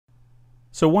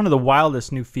So one of the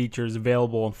wildest new features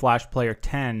available in Flash Player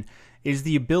 10 is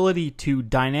the ability to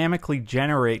dynamically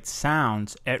generate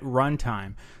sounds at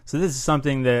runtime. So this is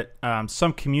something that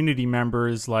some community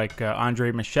members like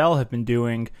Andre Michel have been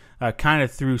doing kind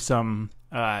of through some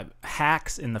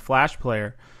hacks in the Flash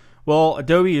Player. Well,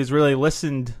 Adobe has really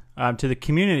listened to the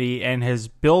community and has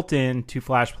built into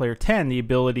Flash Player 10 the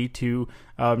ability to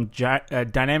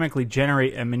dynamically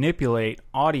generate and manipulate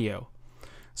audio.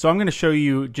 So I'm going to show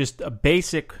you just a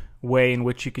basic way in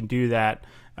which you can do that.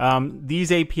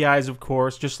 These APIs, of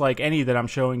course, just like any that I'm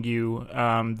showing you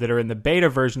that are in the beta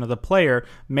version of the player,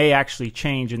 may actually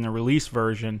change in the release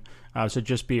version, so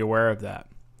just be aware of that.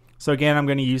 So again, I'm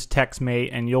going to use TextMate,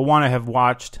 and you'll want to have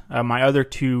watched my other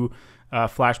two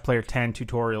Flash Player 10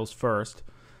 tutorials first.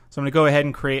 So I'm going to go ahead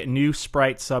and create a new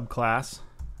sprite subclass,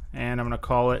 and I'm going to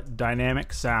call it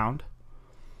Dynamic Sound.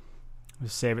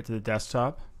 Just save it to the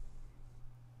desktop.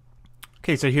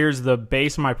 Okay, so here's the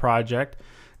base of my project.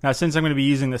 Now, since I'm going to be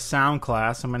using the sound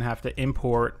class, I'm going to have to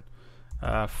import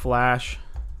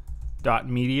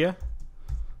flash.media.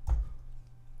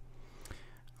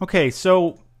 Okay,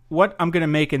 so what I'm going to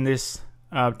make in this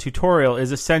tutorial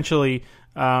is essentially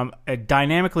a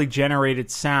dynamically generated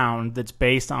sound that's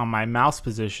based on my mouse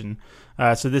position.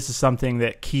 So this is something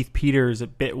that Keith Peters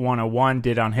at Bit 101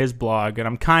 did on his blog, and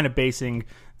I'm kind of basing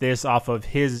this off of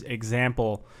his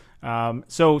example.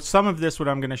 So some of this, what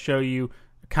I'm going to show you,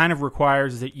 kind of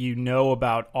requires that you know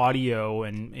about audio,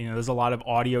 and there's a lot of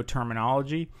audio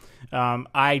terminology.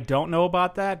 I don't know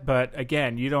about that, but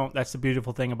again, that's the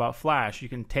beautiful thing about Flash. You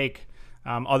can take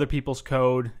other people's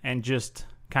code and just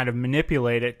kind of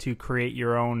manipulate it to create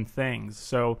your own things.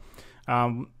 So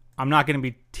I'm not going to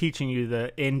be teaching you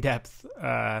the in-depth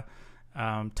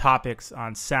topics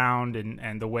on sound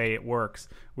and the way it works.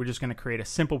 We're just going to create a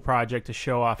simple project to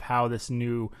show off how this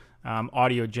new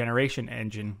audio generation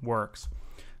engine works.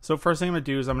 So first thing I'm going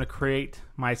to do is I'm going to create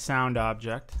my sound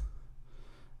object,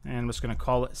 and I'm just going to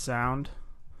call it sound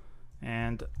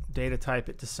and data type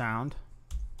it to sound.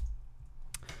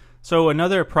 So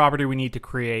another property we need to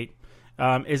create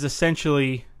is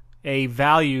essentially a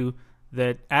value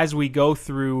that as we go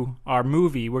through our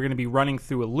movie, we're going to be running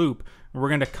through a loop. We're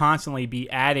going to constantly be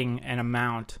adding an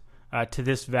amount to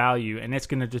this value, and it's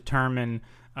going to determine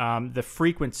the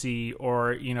frequency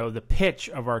or the pitch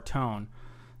of our tone.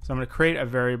 So I'm going to create a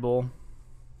variable,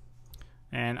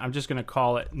 and I'm just going to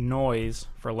call it noise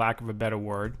for lack of a better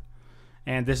word,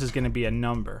 and this is going to be a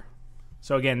number.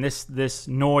 So again, this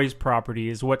noise property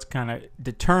is what's going to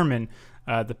determine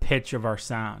the pitch of our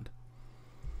sound.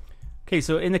 Okay,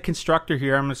 so in the constructor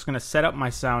here, I'm just going to set up my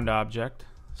sound object.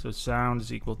 So sound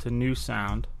is equal to new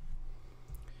sound.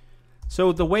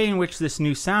 So the way in which this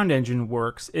new sound engine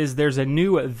works is there's a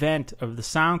new event of the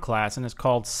sound class, and it's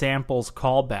called samples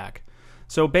callback.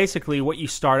 So basically what you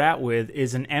start out with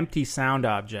is an empty sound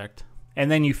object,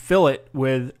 and then you fill it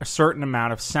with a certain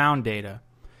amount of sound data.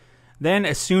 Then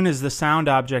as soon as the sound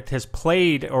object has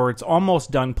played, or it's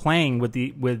almost done playing with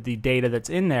the data that's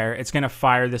in there, it's going to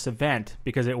fire this event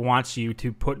because it wants you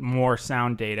to put more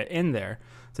sound data in there.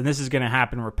 So this is going to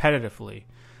happen repetitively.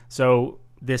 So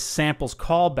this samples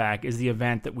callback is the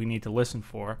event that we need to listen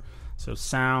for. So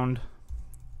sound.add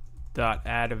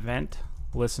event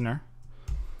listener,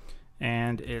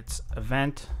 and it's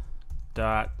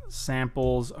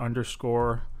event.samples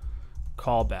underscore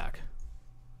callback.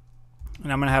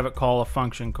 And I'm going to have it call a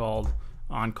function called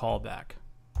onCallback.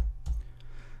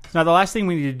 Now the last thing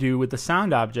we need to do with the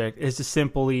sound object is to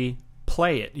simply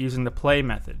play it using the play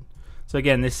method. So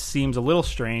again, this seems a little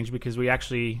strange because we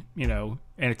actually, in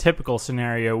a typical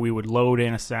scenario, we would load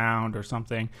in a sound or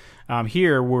something.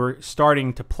 Here we're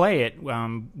starting to play it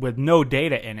with no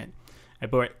data in it.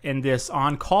 But in this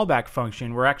onCallback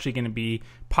function, we're actually going to be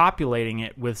populating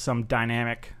it with some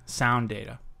dynamic sound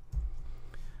data.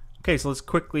 Okay, so let's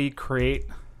quickly create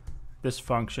this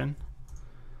function.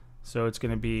 So it's going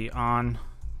to be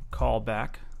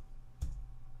onCallback,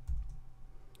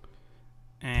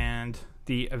 and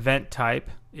the event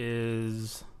type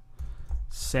is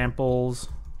samples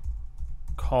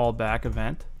callback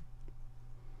event.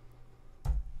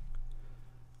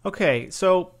 Okay,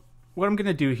 so what I'm going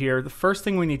to do here, the first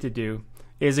thing we need to do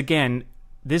is, again,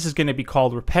 this is going to be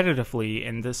called repetitively,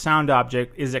 and the sound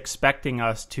object is expecting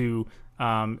us to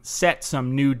set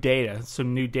some new data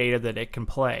that it can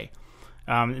play.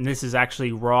 And this is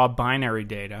actually raw binary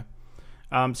data.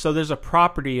 So there's a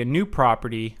new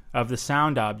property of the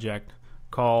sound object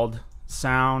called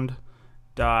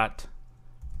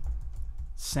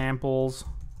sound.samples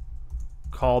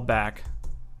callback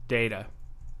data.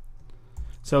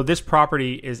 So this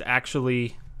property is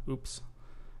actually, oops,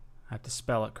 I have to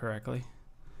spell it correctly.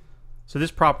 So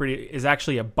this property is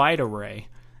actually a byte array,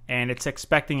 and it's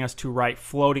expecting us to write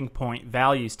floating point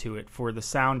values to it for the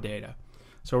sound data.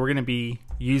 So we're going to be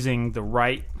using the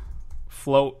write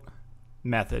float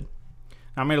method.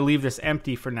 Now I'm going to leave this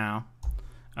empty for now,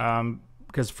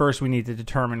 because first we need to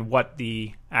determine what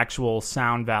the actual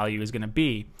sound value is going to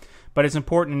be. But it's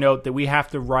important to note that we have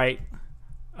to write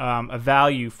a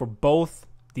value for both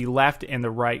the left and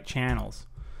the right channels.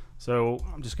 So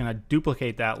I'm just going to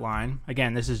duplicate that line.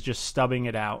 Again, this is just stubbing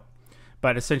it out.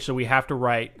 But essentially we have to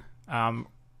write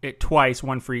it twice,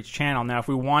 one for each channel. Now if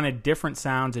we wanted different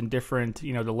sounds in different,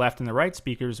 the left and the right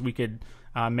speakers, we could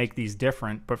make these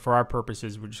different. But for our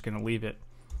purposes, we're just going to leave it.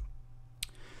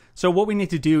 So what we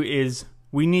need to do is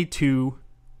we need to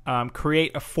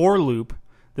create a for loop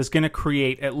that's going to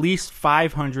create at least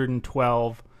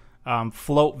 512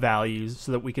 float values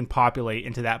so that we can populate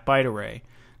into that byte array.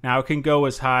 Now it can go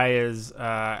as high as,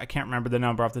 I can't remember the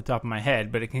number off the top of my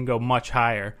head, but it can go much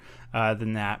higher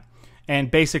than that. And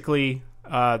basically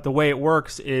the way it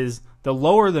works is the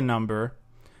lower the number,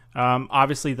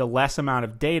 obviously the less amount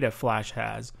of data Flash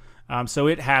has. So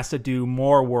it has to do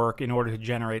more work in order to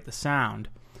generate the sound.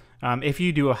 If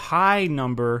you do a high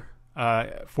number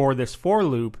for this for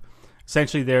loop,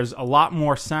 essentially there's a lot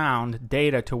more sound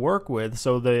data to work with,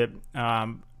 so the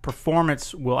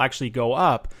performance will actually go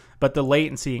up, but the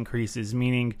latency increases,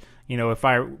 meaning, if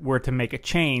I were to make a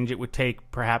change, it would take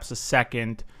perhaps a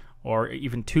second or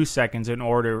even 2 seconds in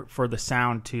order for the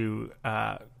sound to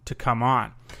come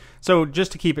on. So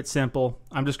just to keep it simple,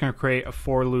 I'm just going to create a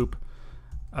for loop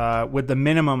with the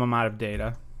minimum amount of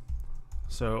data.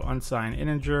 So unsigned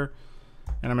integer,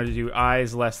 and I'm going to do I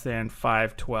is less than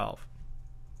 512.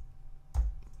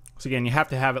 So again, you have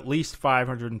to have at least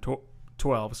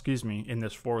 512, in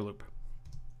this for loop.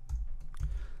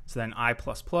 So then I++,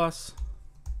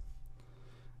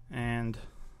 and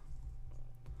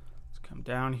let's come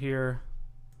down here.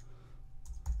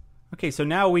 Okay, so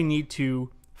now we need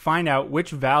to find out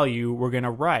which value we're going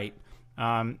to write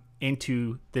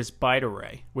into this byte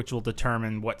array, which will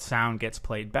determine what sound gets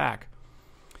played back.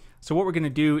 So what we're going to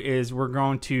do is we're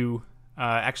going to,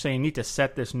 actually I need to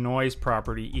set this noise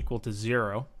property equal to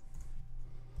 0.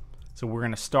 So we're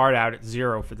going to start out at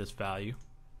 0 for this value.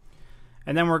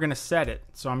 And then we're going to set it.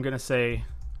 So I'm going to say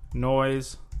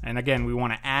noise, and again we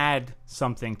want to add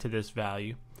something to this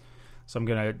value. So I'm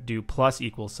going to do plus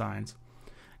equal signs.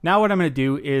 Now what I'm going to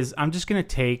do is I'm just going to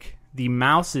take the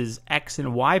mouse's X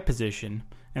and Y position,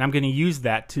 and I'm going to use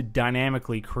that to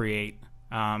dynamically create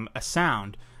a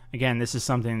sound. Again, this is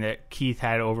something that Keith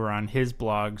had over on his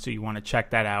blog, so you want to check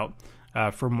that out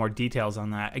for more details on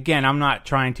that. Again, I'm not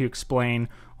trying to explain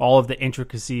all of the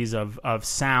intricacies of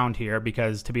sound here,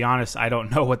 because to be honest, I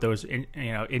don't know what those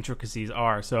intricacies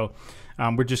are. So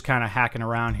we're just kind of hacking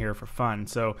around here for fun.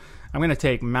 So I'm going to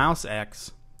take mouse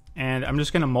X, and I'm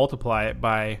just going to multiply it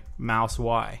by mouse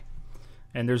Y.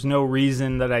 And there's no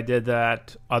reason that I did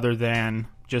that other than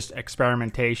just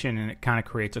experimentation, and it kind of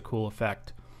creates a cool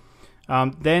effect.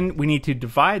 Then we need to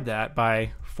divide that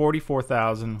by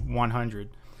 44,100.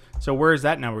 So where is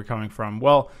that number coming from?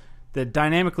 Well, the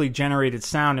dynamically generated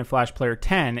sound in Flash Player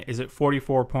 10 is at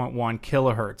 44.1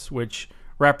 kilohertz, which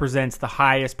represents the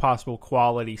highest possible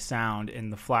quality sound in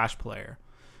the Flash Player.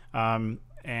 And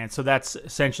so that's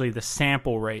essentially the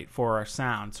sample rate for our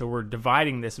sound. So we're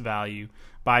dividing this value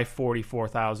by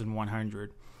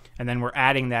 44,100, and then we're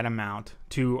adding that amount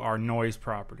to our noise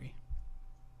property.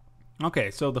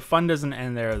 Okay, so the fun doesn't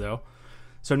end there though.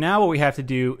 So now what we have to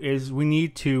do is we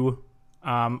need to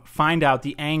find out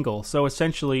the angle. So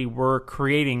essentially we're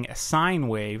creating a sine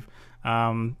wave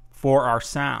for our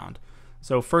sound.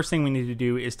 So first thing we need to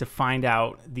do is to find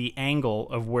out the angle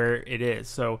of where it is.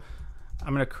 So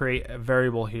I'm going to create a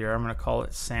variable here. I'm going to call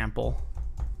it sample.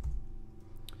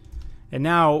 And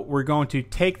now we're going to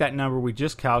take that number we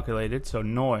just calculated, so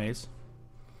noise,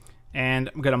 and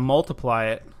I'm going to multiply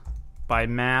it by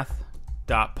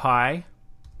math.pi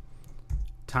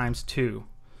times 2.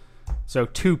 So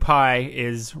 2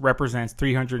 pi represents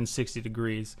 360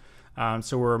 degrees.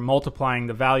 So we're multiplying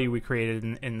the value we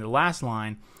created in the last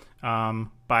line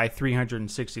by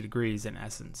 360 degrees in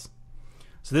essence.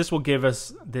 So this will give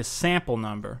us this sample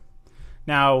number.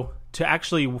 Now,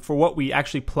 for what we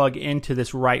actually plug into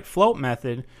this write float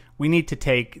method, we need to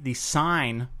take the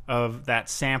sign of that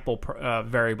sample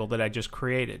variable that I just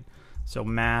created. So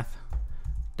math.sign,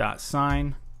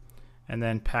 and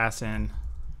then pass in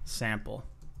sample.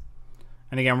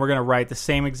 And again, we're going to write the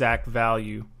same exact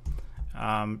value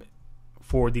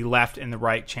for the left and the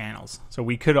right channels. So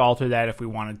we could alter that if we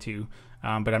wanted to,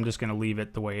 but I'm just going to leave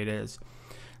it the way it is.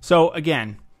 So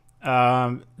again,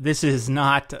 This is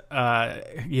not,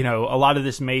 a lot of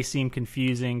this may seem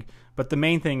confusing, but the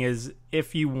main thing is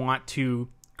if you want to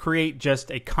create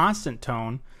just a constant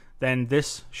tone, then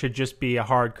this should just be a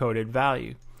hard-coded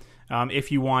value.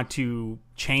 If you want to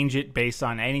change it based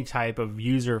on any type of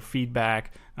user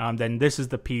feedback, then this is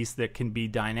the piece that can be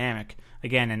dynamic.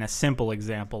 Again, in a simple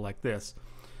example like this.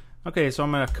 Okay, so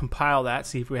I'm going to compile that,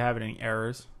 see if we have any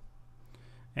errors.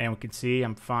 And we can see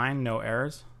I'm fine, no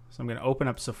errors. So I'm going to open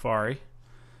up Safari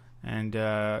and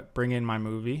bring in my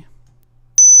movie.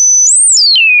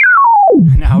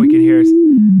 Now we can hear, as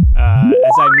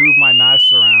I move my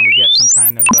mouse around, we get some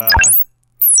kind of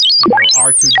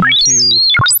R2-D2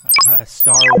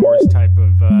 Star Wars type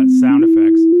of sound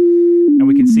effects. And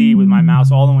we can see with my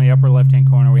mouse all the way upper left-hand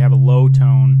corner, we have a low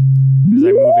tone. As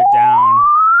I move it down,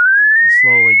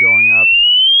 slowly going up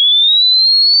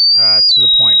to the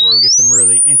point where we get some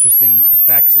really interesting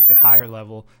effects at the higher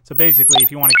level. So basically,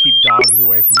 if you want to keep dogs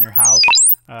away from your house,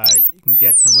 you can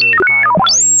get some really high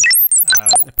values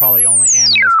that probably only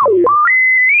animals can hear.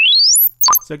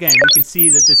 So again, we can see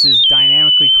that this is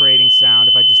dynamically creating sound.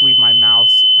 If I just leave my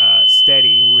mouse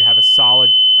steady, we have a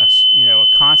solid, a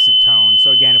constant tone.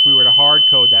 So again, if we were to hard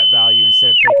code that value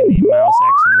instead of taking the mouse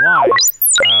X and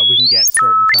Y, we can get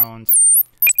certain tones.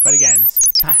 But again, it's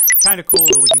kind of cool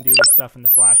that we can do this stuff in the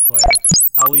Flash player.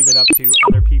 I'll leave it up to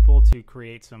other people to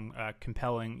create some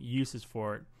compelling uses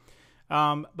for it.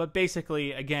 But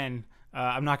basically, again,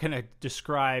 I'm not going to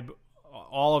describe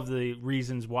all of the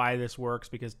reasons why this works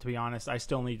because, to be honest, I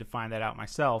still need to find that out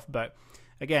myself. But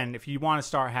again, if you want to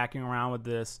start hacking around with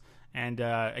this, and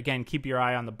again, keep your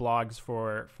eye on the blogs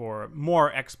for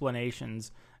more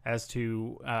explanations as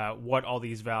to what all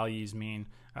these values mean.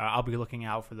 I'll be looking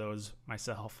out for those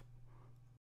myself.